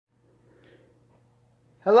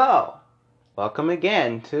Hello! Welcome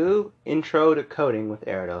again to Intro to Coding with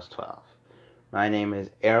Arados 12. My name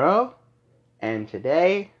is Arrow, and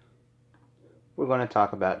today we're going to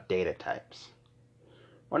talk about data types.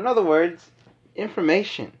 Or in other words,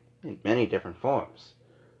 information in many different forms.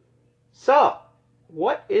 So,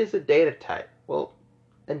 what is a data type? Well,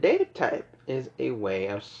 a data type is a way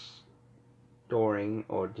of storing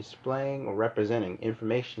or displaying or representing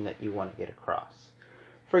information that you want to get across.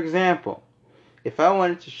 For example, if I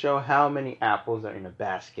wanted to show how many apples are in a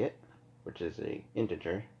basket, which is an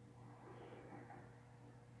integer,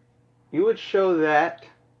 you would show that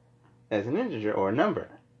as an integer or a number.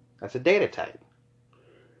 That's a data type.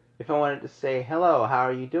 If I wanted to say, hello, how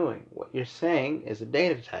are you doing? What you're saying is a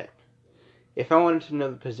data type. If I wanted to know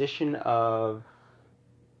the position of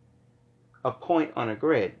a point on a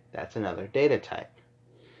grid, that's another data type.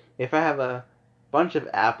 If I have a bunch of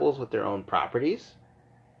apples with their own properties,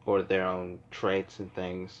 or their own traits and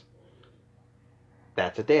things,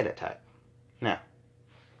 that's a data type. Now,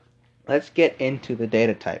 let's get into the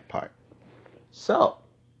data type part. So,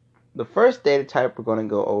 the first data type we're going to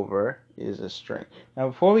go over is a string. Now,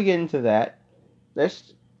 before we get into that,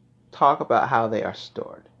 let's talk about how they are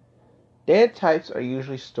stored. Data types are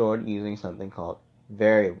usually stored using something called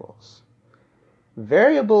variables.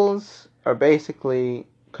 Variables are basically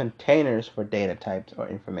containers for data types or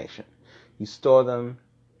information. You store them,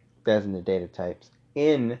 designate data types,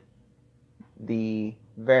 in the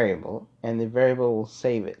variable, and the variable will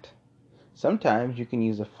save it. Sometimes you can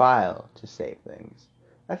use a file to save things.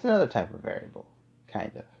 That's another type of variable,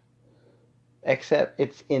 kind of. Except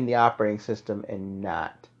it's in the operating system and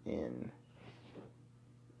not in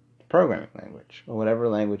programming language, or whatever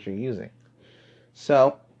language you're using.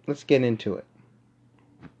 So, let's get into it.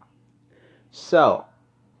 So,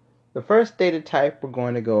 the first data type we're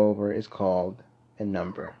going to go over is called a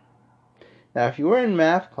number. Now, if you were in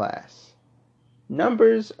math class,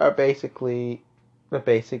 numbers are basically the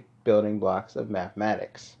basic building blocks of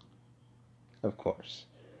mathematics, of course.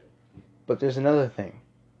 But there's another thing.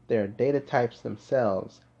 There are data types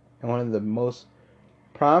themselves, and one of the most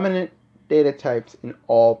prominent data types in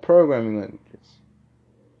all programming languages.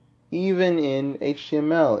 Even in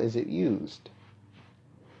HTML is it used.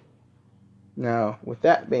 Now, with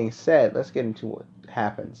that being said, let's get into what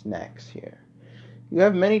happens next here. You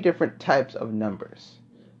have many different types of numbers.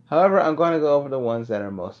 However, I'm going to go over the ones that are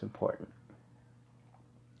most important.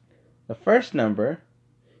 The first number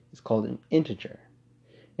is called an integer.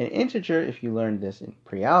 An integer, if you learned this in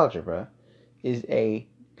pre-algebra,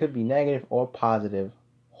 could be negative or positive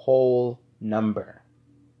whole number.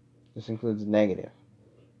 This includes negative.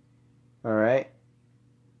 Alright?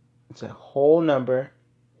 It's a whole number.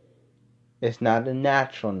 It's not a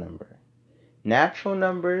natural number. Natural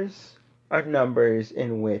numbers are numbers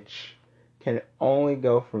in which can only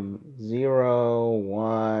go from 0,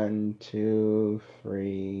 1, 2,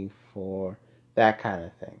 3, 4, that kind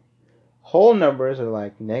of thing. Whole numbers are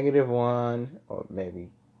like -1, or maybe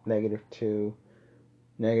 -2,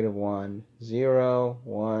 -1, 0,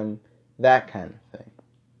 1, that kind of thing.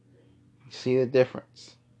 You see the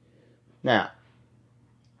difference? Now,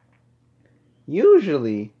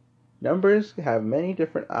 usually, numbers have many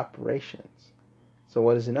different operations. So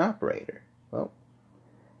what is an operator? Well,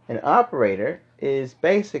 an operator is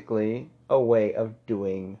basically a way of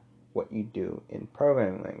doing what you do in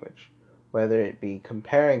programming language, whether it be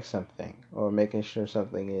comparing something or making sure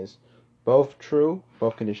something is both true,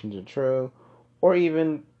 both conditions are true, or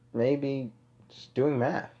even maybe just doing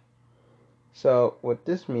math. So what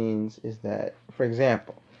this means is that, for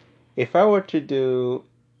example, if I were to do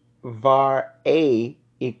var a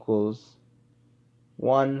equals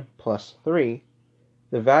 1 plus 3,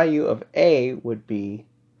 the value of a would be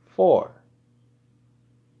 4.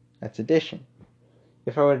 That's addition.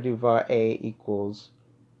 If I were to do var a equals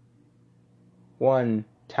 1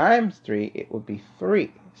 times 3, it would be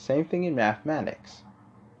 3. Same thing in mathematics.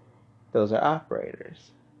 Those are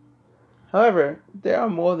operators. However, there are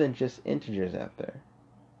more than just integers out there.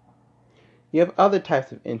 You have other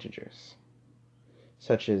types of integers,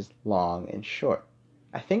 such as long and short.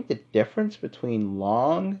 I think the difference between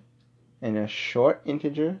long and a short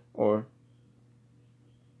integer, or,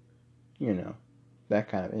 that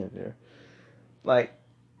kind of integer, like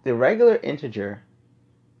the regular integer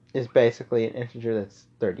is basically an integer that's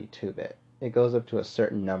 32-bit. It goes up to a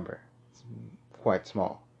certain number. It's quite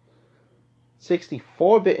small.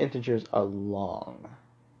 64-bit integers are long.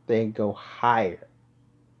 They go higher.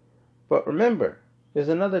 But remember, there's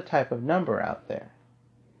another type of number out there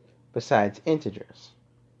besides integers.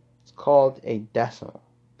 It's called a decimal.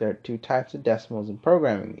 There are two types of decimals in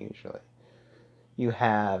programming usually. You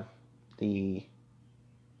have the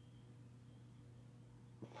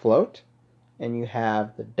float and you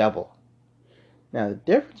have the double. Now the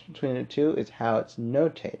difference between the two is how it's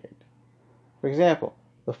notated. For example,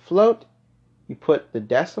 the float, you put the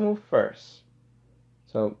decimal first.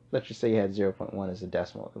 So let's just say you had 0.1 as a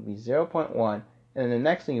decimal. It would be 0.1, and then the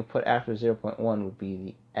next thing you put after 0.1 would be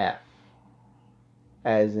the F,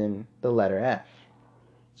 as in the letter F.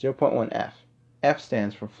 0.1F. F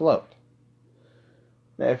stands for float.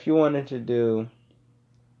 Now if you wanted to do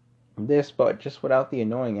this but just without the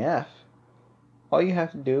annoying F, all you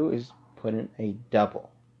have to do is put in a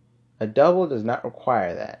double. A double does not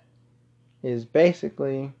require that. It is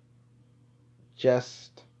basically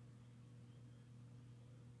just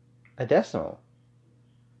a decimal,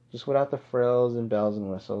 just without the frills and bells and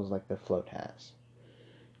whistles like the float has.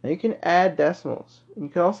 Now you can add decimals, and you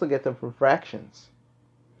can also get them from fractions,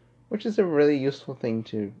 which is a really useful thing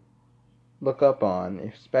to look up on,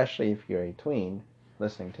 especially if you're a tween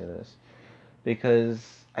listening to this,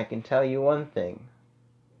 because I can tell you one thing: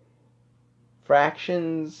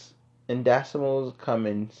 fractions and decimals come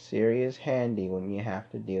in serious handy when you have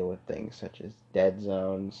to deal with things such as dead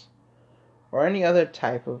zones or any other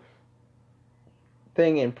type of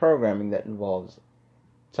thing in programming that involves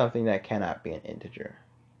something that cannot be an integer.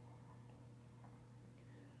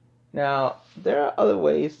 Now, there are other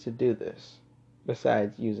ways to do this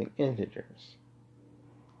besides using integers.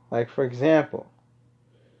 Like, for example,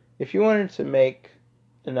 if you wanted to make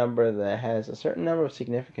a number that has a certain number of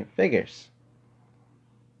significant figures,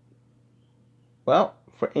 well,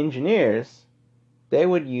 for engineers, they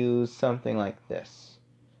would use something like this: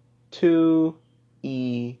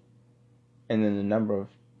 2e, and then the number of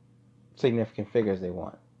significant figures they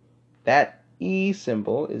want. That E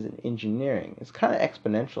symbol is in engineering. It's kind of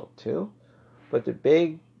exponential too, but the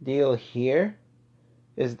big deal here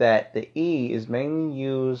is that the E is mainly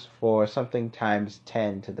used for something times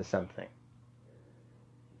 10 to the something.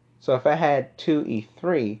 So if I had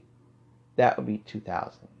 2e3, that would be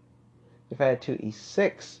 2,000. If I had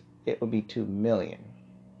 2e6, it would be 2 million.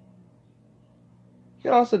 You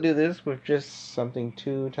can also do this with just something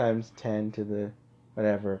 2 times 10 to the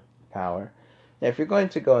whatever power. Now if you're going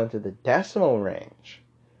to go into the decimal range,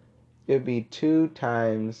 it would be 2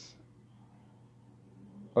 times,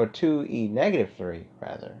 or 2e negative 3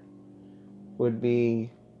 rather, would be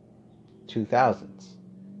 2,000s.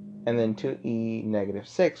 And then 2e negative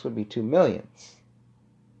 6 would be 2 millions.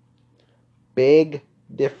 Big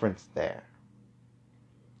difference there.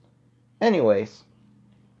 Anyways,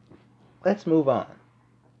 let's move on.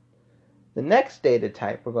 The next data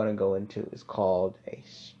type we're going to go into is called a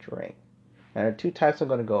string. Now, there are two types I'm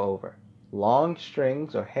going to go over: long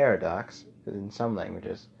strings, or heterodox in some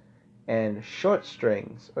languages, and short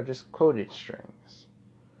strings, or just quoted strings.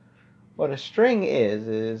 What a string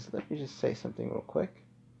is, let me just say something real quick.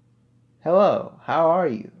 Hello, how are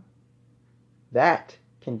you? That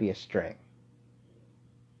can be a string.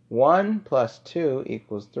 1 plus 2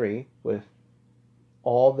 equals 3, with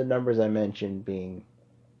all the numbers I mentioned being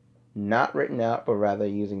not written out, but rather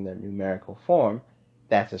using their numerical form.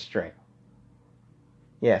 That's a string.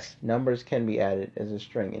 Yes, numbers can be added as a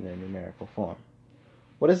string in their numerical form.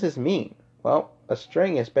 What does this mean? Well, a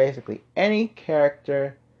string is basically any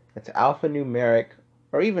character that's alphanumeric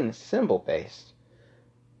or even symbol-based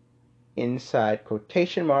inside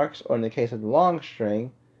quotation marks, or in the case of the long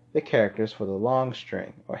string, the characters for the long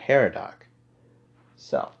string, or heterodox.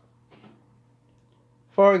 So,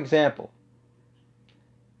 for example,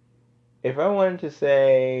 if I wanted to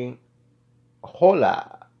say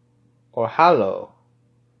hola or hello,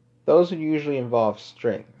 those would usually involve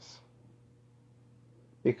strings,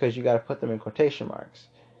 because you got to put them in quotation marks.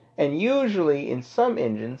 And usually in some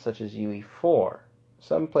engines, such as UE4,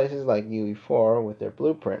 some places like UE4 with their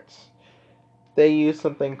blueprints, they use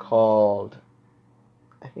something called,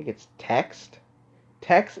 I think it's text.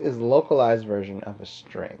 Text is a localized version of a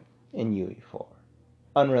string in UE4,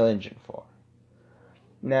 Unreal Engine 4.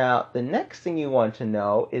 Now, the next thing you want to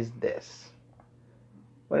know is this.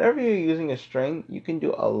 Whenever you're using a string, you can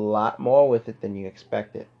do a lot more with it than you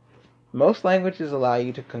expected. Most languages allow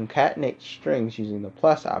you to concatenate strings using the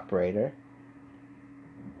plus operator,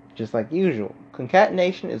 just like usual.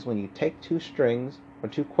 Concatenation is when you take two strings, or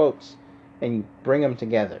two quotes, and you bring them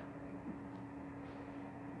together.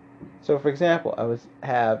 So for example, I would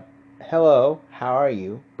have hello, how are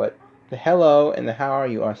you, but the hello and the how are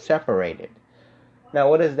you are separated. Now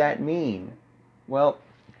what does that mean? Well,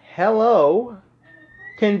 hello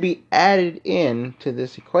can be added in to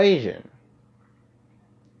this equation.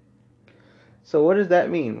 So what does that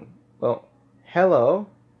mean? Well, hello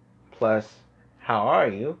plus how are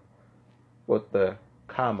you, with the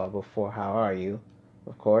comma before how are you,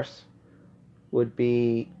 of course, would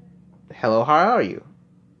be, hello, how are you?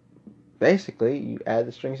 Basically, you add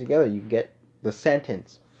the strings together, you get the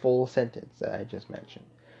sentence, full sentence that I just mentioned.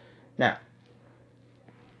 Now,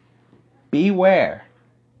 beware,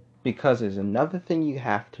 because there's another thing you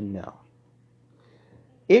have to know.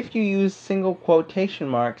 If you use single quotation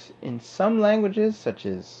marks in some languages, such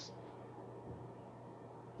as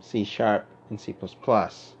C# and C++,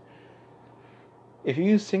 if you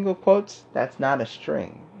use single quotes, that's not a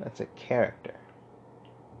string, that's a character.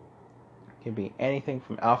 It can be anything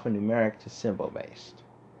from alphanumeric to symbol-based.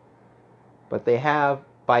 But they have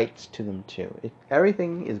bytes to them too.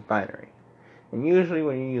 Everything is binary. And usually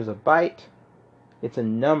when you use a byte, it's a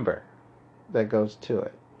number that goes to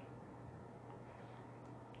it.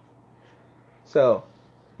 So,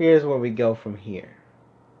 here's where we go from here.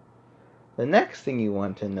 The next thing you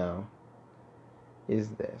want to know is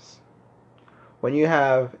this. When you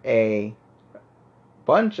have a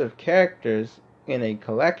bunch of characters in a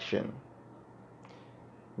collection,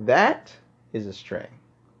 that is a string.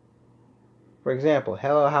 For example,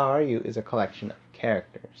 hello, how are you is a collection of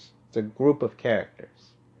characters. It's a group of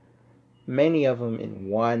characters. Many of them in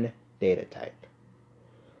one data type.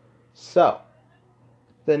 So,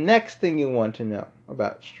 the next thing you want to know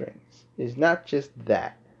about strings is not just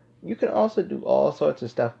that. You can also do all sorts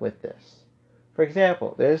of stuff with this. For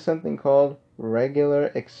example, there's something called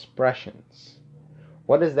regular expressions.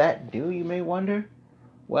 What does that do, you may wonder?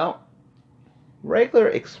 Well, regular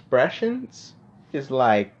expressions is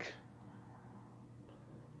like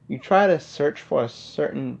you try to search for a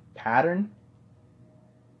certain pattern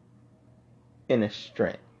in a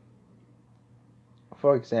string.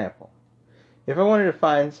 For example, if I wanted to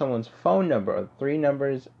find someone's phone number or 3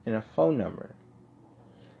 numbers in a phone number,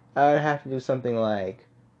 I would have to do something like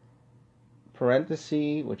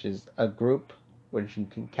parenthesis, which is a group which you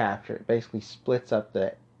can capture. It basically splits up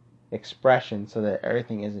the expression so that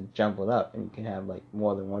everything isn't jumbled up and you can have like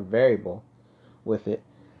more than one variable with it.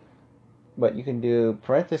 But you can do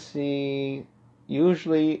parenthesis.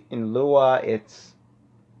 Usually in Lua it's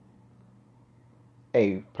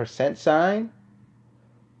a %,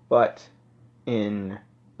 but in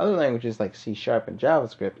other languages like C# and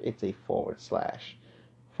JavaScript, it's a // or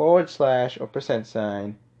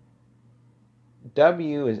 %.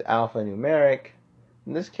 W is alphanumeric.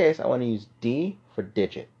 In this case, I want to use D for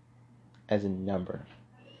digit, as in number.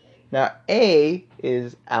 Now, A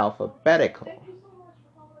is alphabetical.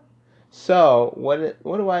 So, what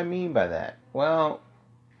do I mean by that? Well,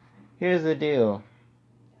 here's the deal.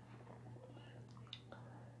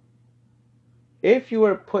 If you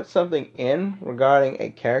were to put something in regarding a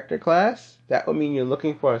character class, that would mean you're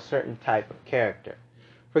looking for a certain type of character.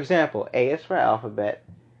 For example, A is for alphabet,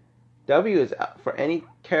 W is for any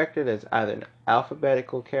character that's either an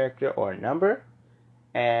alphabetical character or a number,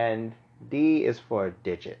 and D is for a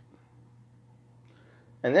digit.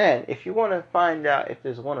 And then, if you want to find out if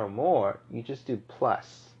there's one or more, you just do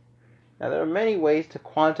plus. Now, there are many ways to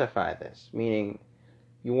quantify this, meaning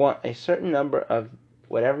you want a certain number of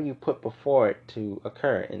whatever you put before it to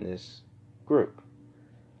occur in this group.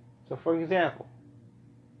 So, for example,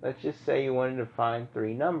 let's just say you wanted to find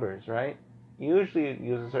 3 numbers, right? Usually you'd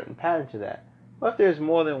use a certain pattern to that. But if there's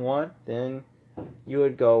more than one, then you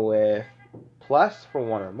would go with plus for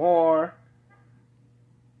 1 or more,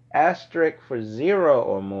 asterisk for 0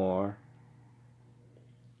 or more.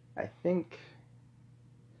 I think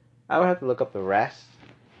I would have to look up the rest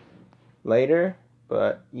later,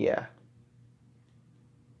 but yeah.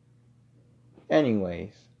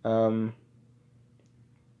 Anyways,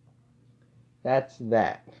 that's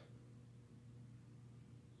that.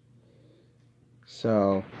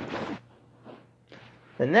 So,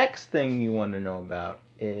 the next thing you want to know about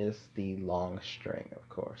is the long string, of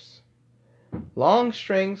course. Long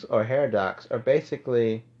strings or hairdocs are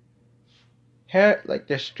basically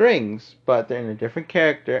they're strings, but they're in a different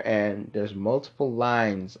character, and there's multiple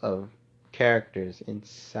lines of characters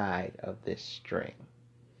inside of this string.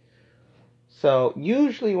 So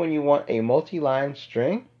usually when you want a multi-line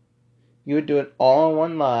string, you would do it all in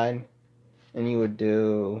one line, and you would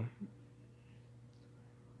do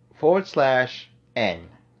 /n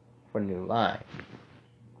for new line.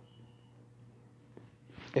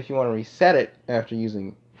 If you want to reset it after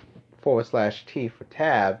using /t for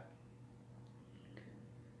tab,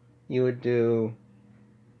 you would do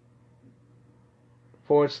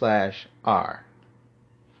 /r.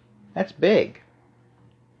 That's big,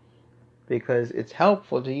 because it's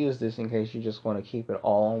helpful to use this in case you just want to keep it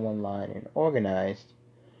all in one line and organized,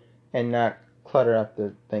 and not clutter up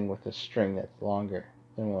the thing with a string that's longer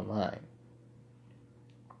than one line.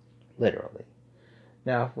 Literally.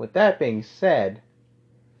 Now, with that being said,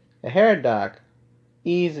 A heterodoc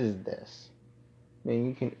eases this. I mean,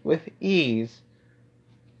 you can, with ease,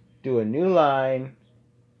 do a new line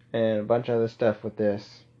and a bunch of other stuff with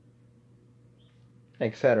this,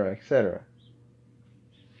 etc., etc.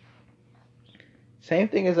 Same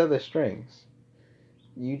thing as other strings.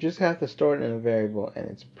 You just have to store it in a variable, and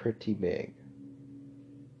it's pretty big.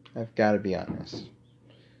 I've got to be honest.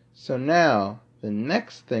 So now, the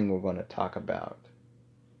next thing we're going to talk about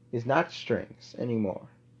is not strings anymore.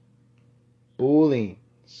 Booleans.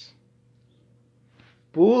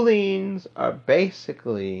 Booleans are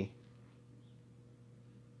basically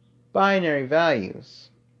binary values,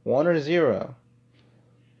 1 or 0,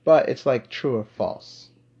 but it's like true or false.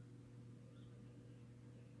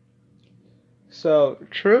 So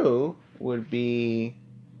true would be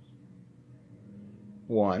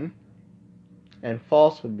 1, and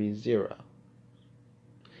false would be 0.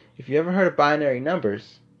 If you ever heard of binary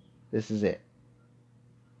numbers, this is it.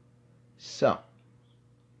 So,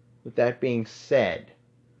 with that being said,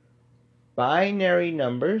 binary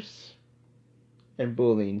numbers and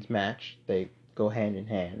Booleans match. They go hand in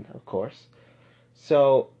hand, of course.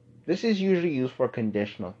 So, this is usually used for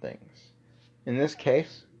conditional things. In this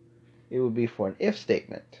case, it would be for an if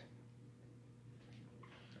statement.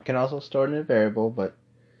 You can also store it in a variable, but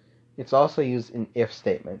it's also used in if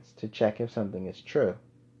statements to check if something is true.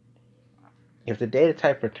 If the data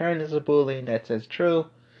type returned is a Boolean that says true,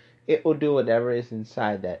 it will do whatever is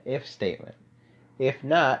inside that if statement. If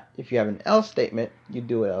not, if you have an else statement, you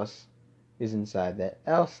do what else is inside that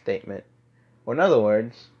else statement. Or in other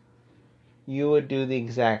words, you would do the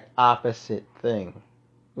exact opposite thing.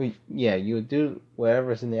 You would do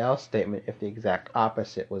whatever's in the else statement if the exact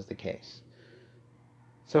opposite was the case.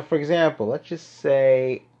 So for example, let's just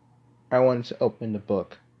say I wanted to open the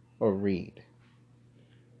book or read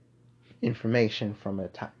information from a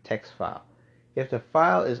text file. If the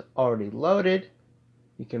file is already loaded,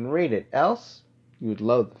 you can read it. Else, you would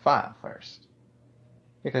load the file first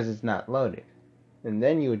because it's not loaded, and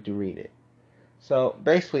then you would read it. So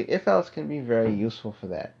basically, if else can be very useful for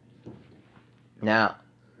that. Now,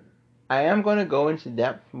 I am going to go into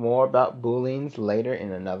depth more about Booleans later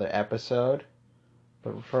in another episode,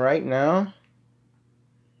 but for right now,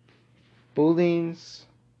 Booleans,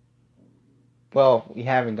 well, we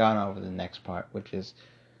haven't gone over the next part, which is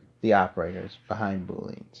the operators behind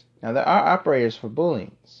Booleans. Now, there are operators for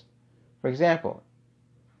Booleans. For example,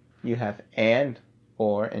 you have and,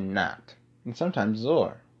 or, and not, and sometimes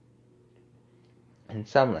XOR. In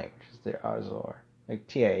some languages, there are XOR, like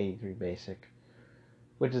TI-83 Basic,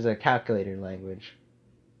 which is a calculator language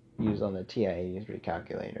used on the TI-83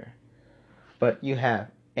 calculator. But you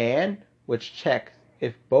have and, which checks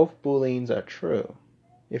if both Booleans are true,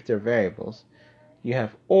 if they're variables. You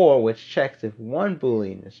have or, which checks if one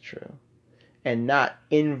Boolean is true, and not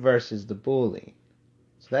inverses the Boolean.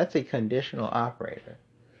 So that's a conditional operator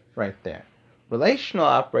right there. Relational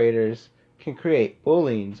operators can create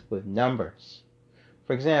Booleans with numbers.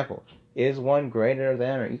 For example, is 1 greater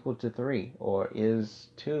than or equal to 3? Or is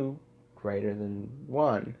 2 greater than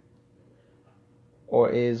 1? Or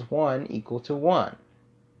is 1 equal to 1?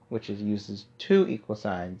 Which uses 2 equal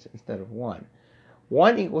signs instead of 1.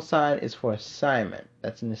 1 equal sign is for assignment.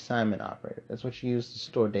 That's an assignment operator. That's what you use to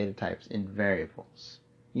store data types in variables.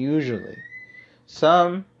 Usually.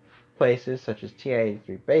 Some places, such as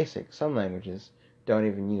TI-83 Basic, some languages don't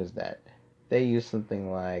even use that. They use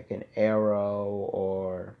something like an arrow,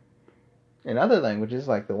 or in other languages,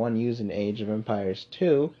 like the one used in Age of Empires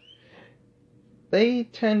 2, they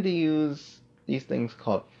tend to use these things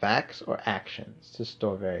called facts or actions to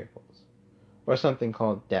store variables. Or something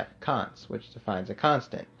called def const, which defines a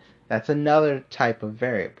constant. That's another type of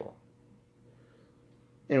variable,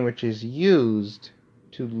 in which is used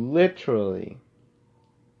to literally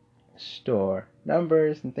store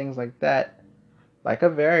numbers and things like that, like a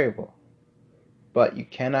variable. But you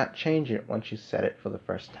cannot change it once you set it for the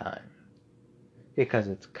first time, because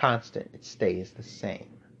it's constant. It stays the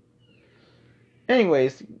same.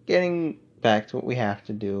 Anyways, getting back to what we have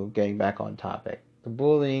to do, getting back on topic. The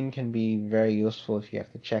Boolean can be very useful if you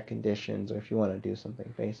have to check conditions or if you want to do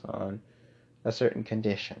something based on a certain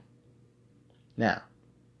condition. Now,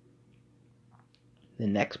 the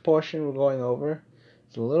next portion we're going over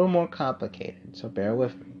is a little more complicated, so bear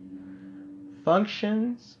with me.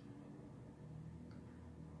 Functions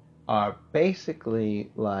are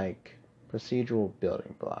basically like procedural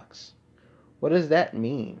building blocks. What does that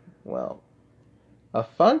mean? Well, a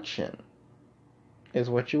function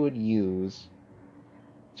is what you would use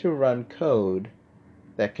to run code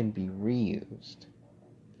that can be reused.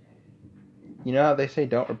 You know how they say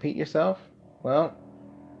don't repeat yourself? Well,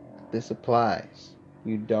 this applies.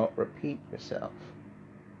 you don't repeat yourself.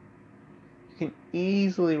 You can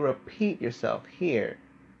easily repeat yourself here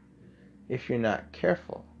if you're not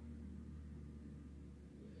careful.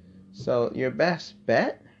 So your best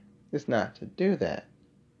bet is not to do that.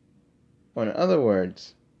 Or in other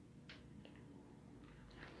words,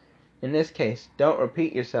 in this case, don't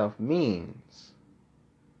repeat yourself means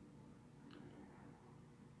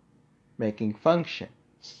making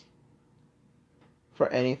functions for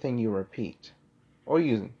anything you repeat, or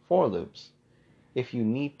using for loops if you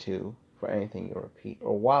need to for anything you repeat,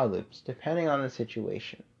 or while loops, depending on the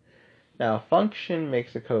situation. Now, a function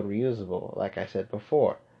makes the code reusable, like I said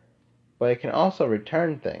before, but it can also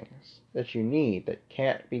return things that you need that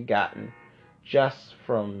can't be gotten just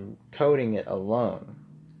from coding it alone.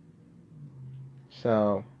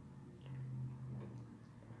 So,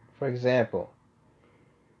 for example,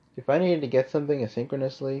 if I needed to get something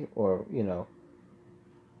asynchronously, or,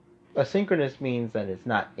 asynchronous means that it's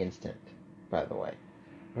not instant, by the way.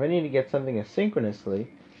 If I need to get something asynchronously,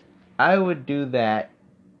 I would do that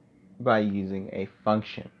by using a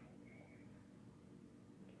function.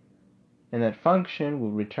 And that function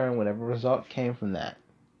will return whatever result came from that.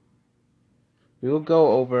 We will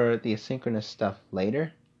go over the asynchronous stuff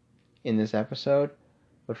later in this episode,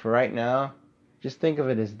 but for right now, just think of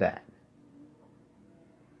it as that.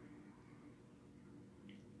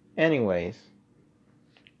 Anyways,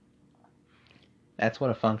 that's what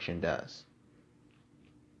a function does.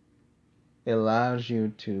 It allows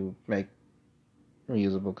you to make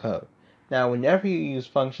reusable code. Now, whenever you use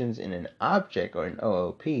functions in an object or an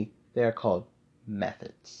OOP, they are called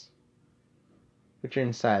methods, which are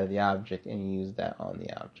inside of the object, and you use that on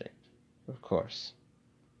the object, of course.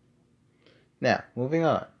 Now, moving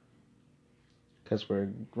on, because we're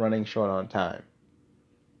running short on time.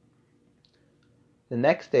 The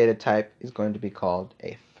next data type is going to be called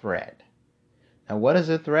a thread. Now, what is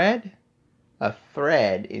a thread? A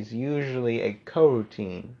thread is usually a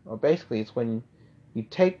coroutine, or basically it's when you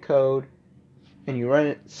take code and you run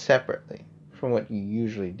it separately from what you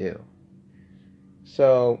usually do.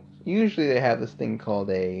 So usually they have this thing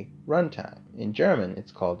called a runtime. In German,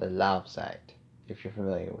 it's called a Laufzeit, if you're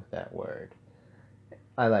familiar with that word.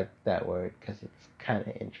 I like that word because it's kind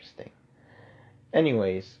of interesting.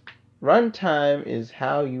 Anyways, runtime is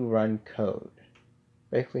how you run code.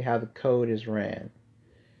 Basically how the code is ran.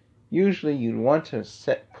 Usually you'd want to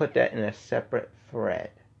put that in a separate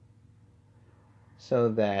thread so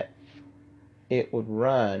that it would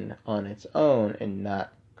run on its own and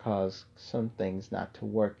not cause some things not to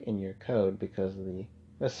work in your code because of the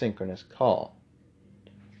asynchronous call.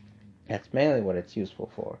 That's mainly what it's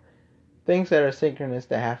useful for. Things that are synchronous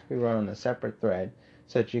that have to be run on a separate thread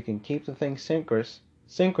so that you can keep the thing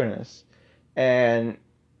synchronous and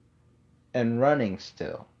running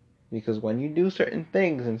still. Because when you do certain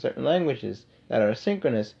things in certain languages that are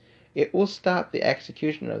asynchronous, it will stop the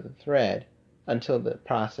execution of the thread until the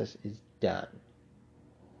process is done.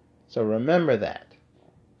 So remember that,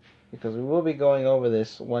 because we will be going over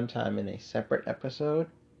this one time in a separate episode.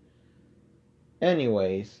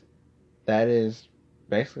 Anyways, that is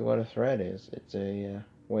basically what a thread is. It's a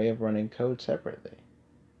way of running code separately.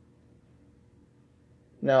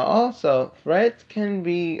 Now also, threads can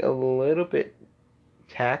be a little bit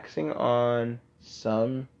taxing on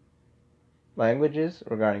some languages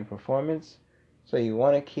regarding performance, so you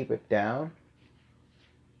want to keep it down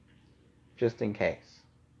just in case.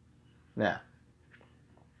 Now,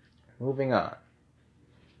 moving on.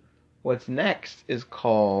 What's next is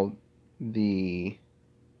called the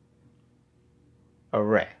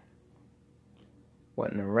array.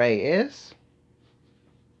 What an array is?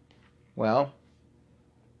 Well,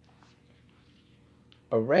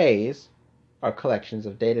 arrays are collections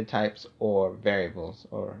of data types or variables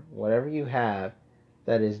or whatever you have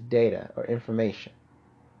that is data or information.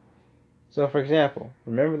 So for example,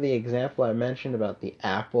 remember the example I mentioned about the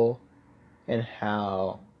apple and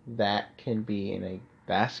how that can be in a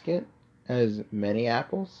basket as many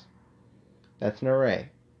apples? That's an array.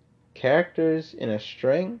 Characters in a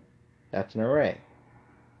string, that's an array.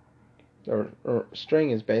 Or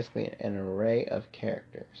string is basically an array of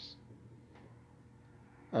characters.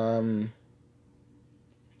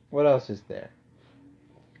 What else is there?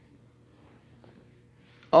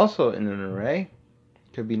 Also in an array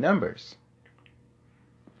could be numbers.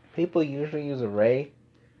 People usually use array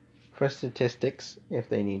for statistics if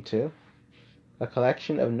they need to. A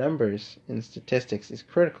collection of numbers in statistics is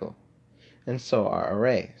critical, and so are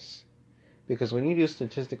arrays. Because when you do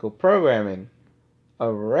statistical programming,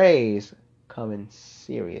 arrays come in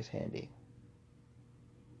serious handy.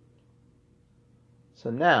 So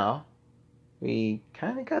now, we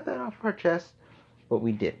kind of got that off our chest. but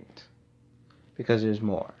we didn't, because there's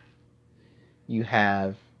more. You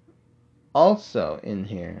have also in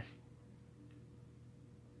here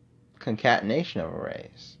concatenation of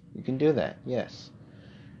arrays. You can do that, yes.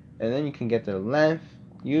 And then you can get their length.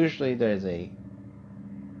 Usually there's a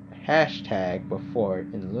hashtag before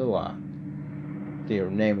it in Lua, the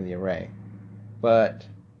name of the array. But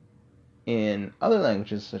in other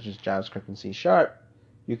languages such as JavaScript and C#,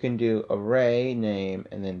 you can do array name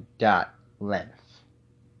and then dot length.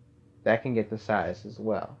 That can get the size as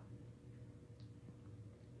well.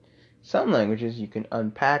 Some languages you can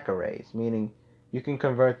unpack arrays, meaning you can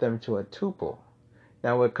convert them to a tuple.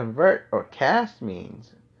 Now what convert or cast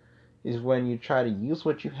means is when you try to use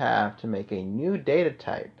what you have to make a new data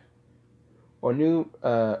type or new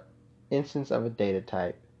instance of a data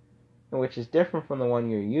type, which is different from the one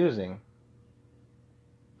you're using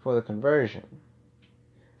for the conversion.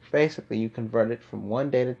 Basically, you convert it from one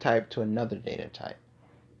data type to another data type.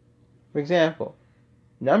 For example,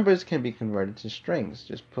 numbers can be converted to strings.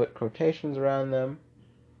 Just put quotations around them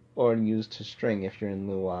or use toString if you're in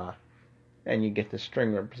Lua, and you get the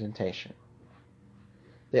string representation.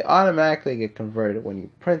 They automatically get converted when you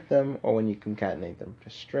print them or when you concatenate them to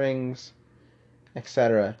strings,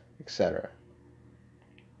 etc., etc.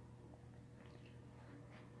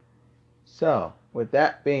 So, with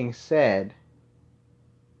that being said,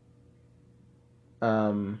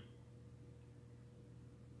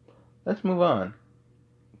 let's move on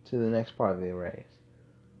to the next part of the arrays,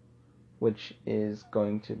 which is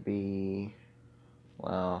going to be,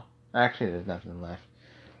 well, actually there's nothing left.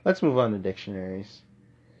 Let's move on to dictionaries.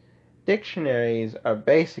 Dictionaries are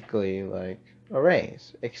basically like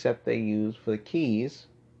arrays, except they use, for the keys,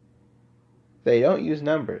 they don't use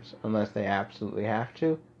numbers unless they absolutely have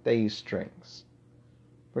to. They use strings.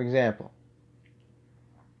 For example,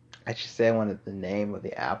 I should say I wanted the name of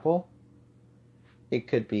the apple. It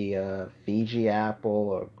could be a Fiji apple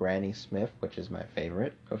or Granny Smith, which is my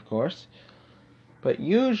favorite, of course. But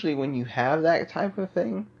usually when you have that type of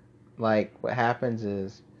thing, like what happens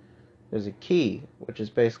is there's a key, which is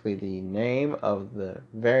basically the name of the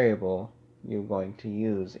variable you're going to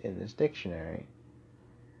use in this dictionary.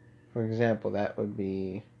 For example, that would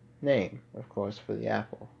be name, of course, for the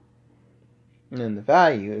apple. And then the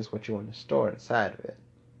value is what you want to store inside of it.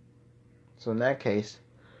 So in that case,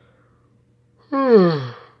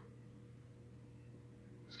 sorry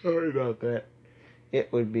about that,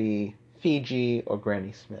 it would be Fiji or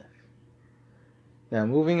Granny Smith. Now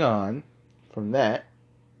moving on from that,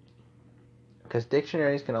 because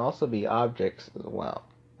dictionaries can also be objects as well.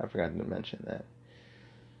 I forgot to mention that.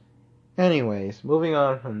 Anyways, moving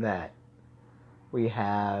on from that, we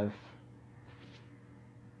have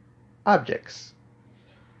objects.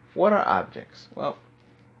 What are objects? Well,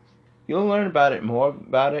 you'll learn more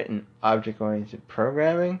about it in object-oriented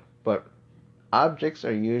programming, but objects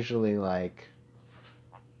are usually like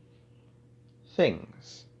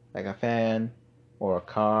things, like a fan, or a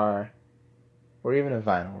car, or even a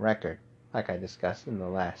vinyl record, like I discussed in the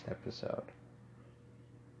last episode.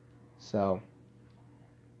 So,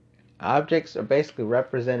 objects are basically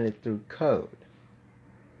represented through code.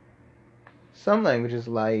 Some languages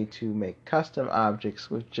allow you to make custom objects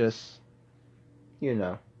with just,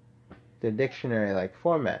 the dictionary-like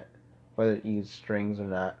format, whether it uses strings or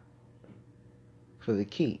not, for the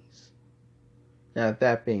keys. Now,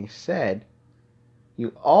 that being said,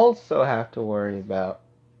 you also have to worry about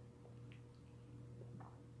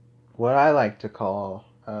what I like to call,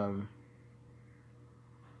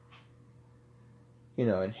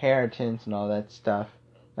 inheritance and all that stuff.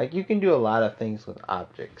 Like, you can do a lot of things with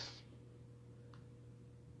objects,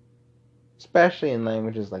 especially in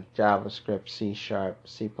languages like JavaScript, C#,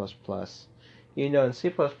 C++. In C++,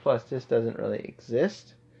 this doesn't really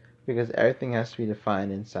exist because everything has to be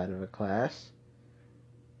defined inside of a class.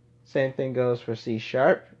 Same thing goes for C#.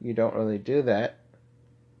 You don't really do that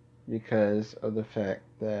because of the fact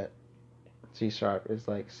that C# is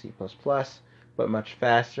like C++, but much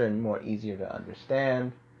faster and more easier to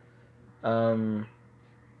understand.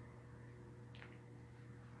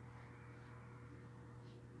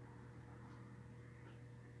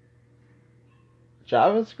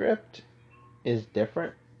 JavaScript is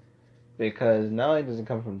different because not only does it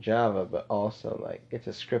come from Java, but also it's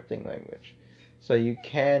a scripting language. So you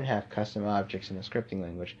can have custom objects in a scripting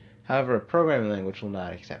language. However, a programming language will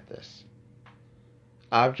not accept this.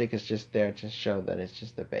 Object is just there to show that it's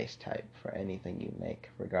just the base type for anything you make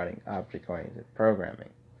regarding object-oriented programming.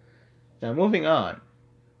 Now moving on,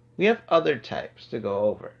 we have other types to go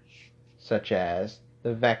over, such as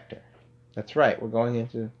the vector. That's right, we're going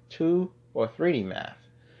into 2 or 3D math.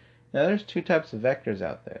 Now there's two types of vectors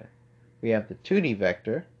out there. We have the 2D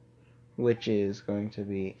vector, which is going to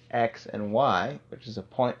be x and y, which is a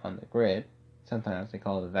point on the grid. Sometimes they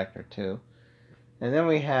call it a vector too. And then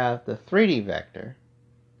we have the 3D vector,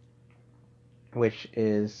 which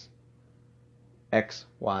is x,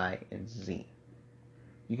 y, and z.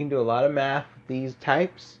 You can do a lot of math with these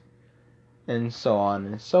types, and so on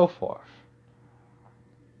and so forth.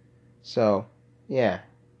 So, yeah,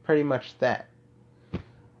 pretty much that.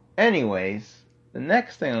 Anyways, the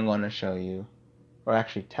next thing I'm going to show you, or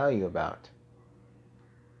actually tell you about,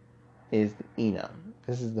 is the enum.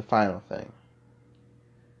 This is the final thing.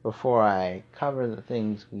 Before I cover the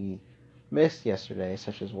things we missed yesterday,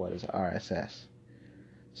 such as what is RSS.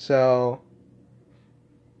 So,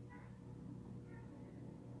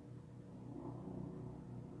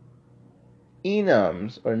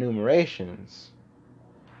 enums, or numerations,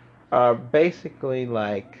 are basically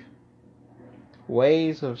like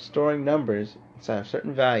ways of storing numbers inside of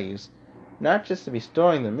certain values, not just to be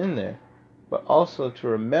storing them in there, but also to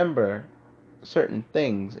remember certain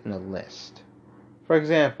things in a list. For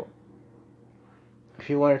example, if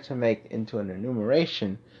you wanted to make into an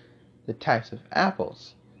enumeration the types of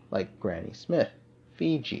apples, like Granny Smith,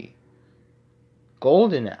 Fiji,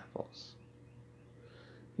 golden apples,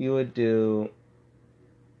 you would do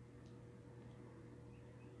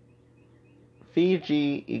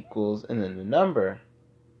Fiji equals, and then the number,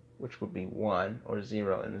 which would be 1 or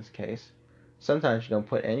 0 in this case. Sometimes you don't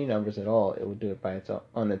put any numbers at all, it would do it by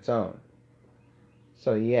on its own.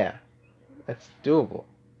 So yeah, that's doable.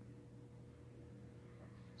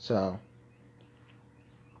 So,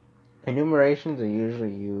 enumerations are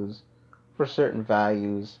usually used for certain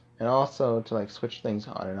values and also to like switch things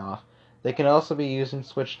on and off. They can also be used in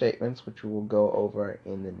switch statements, which we will go over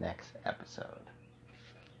in the next episode.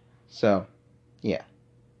 So, yeah.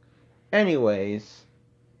 Anyways,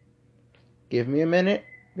 give me a minute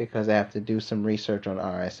because I have to do some research on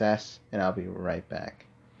RSS and I'll be right back.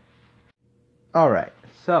 Alright,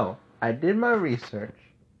 so I did my research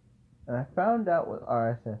and I found out what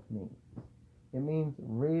RSS means. It means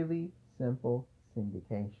really simple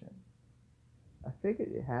syndication. I figured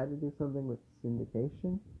it had to do something with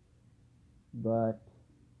syndication, but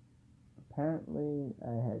apparently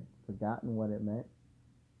I had forgotten what it meant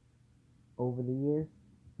over the years,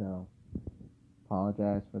 so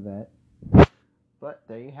apologize for that. But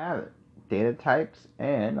there you have it. Data types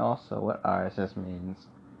and also what RSS means.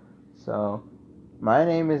 So, my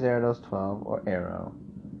name is Arados12 or Arrow.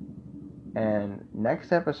 And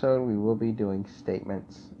next episode we will be doing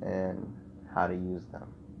statements and how to use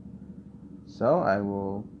them. So I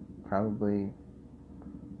will probably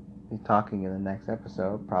be talking in the next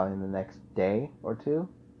episode, probably in the next day or two.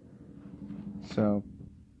 So,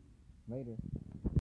 later.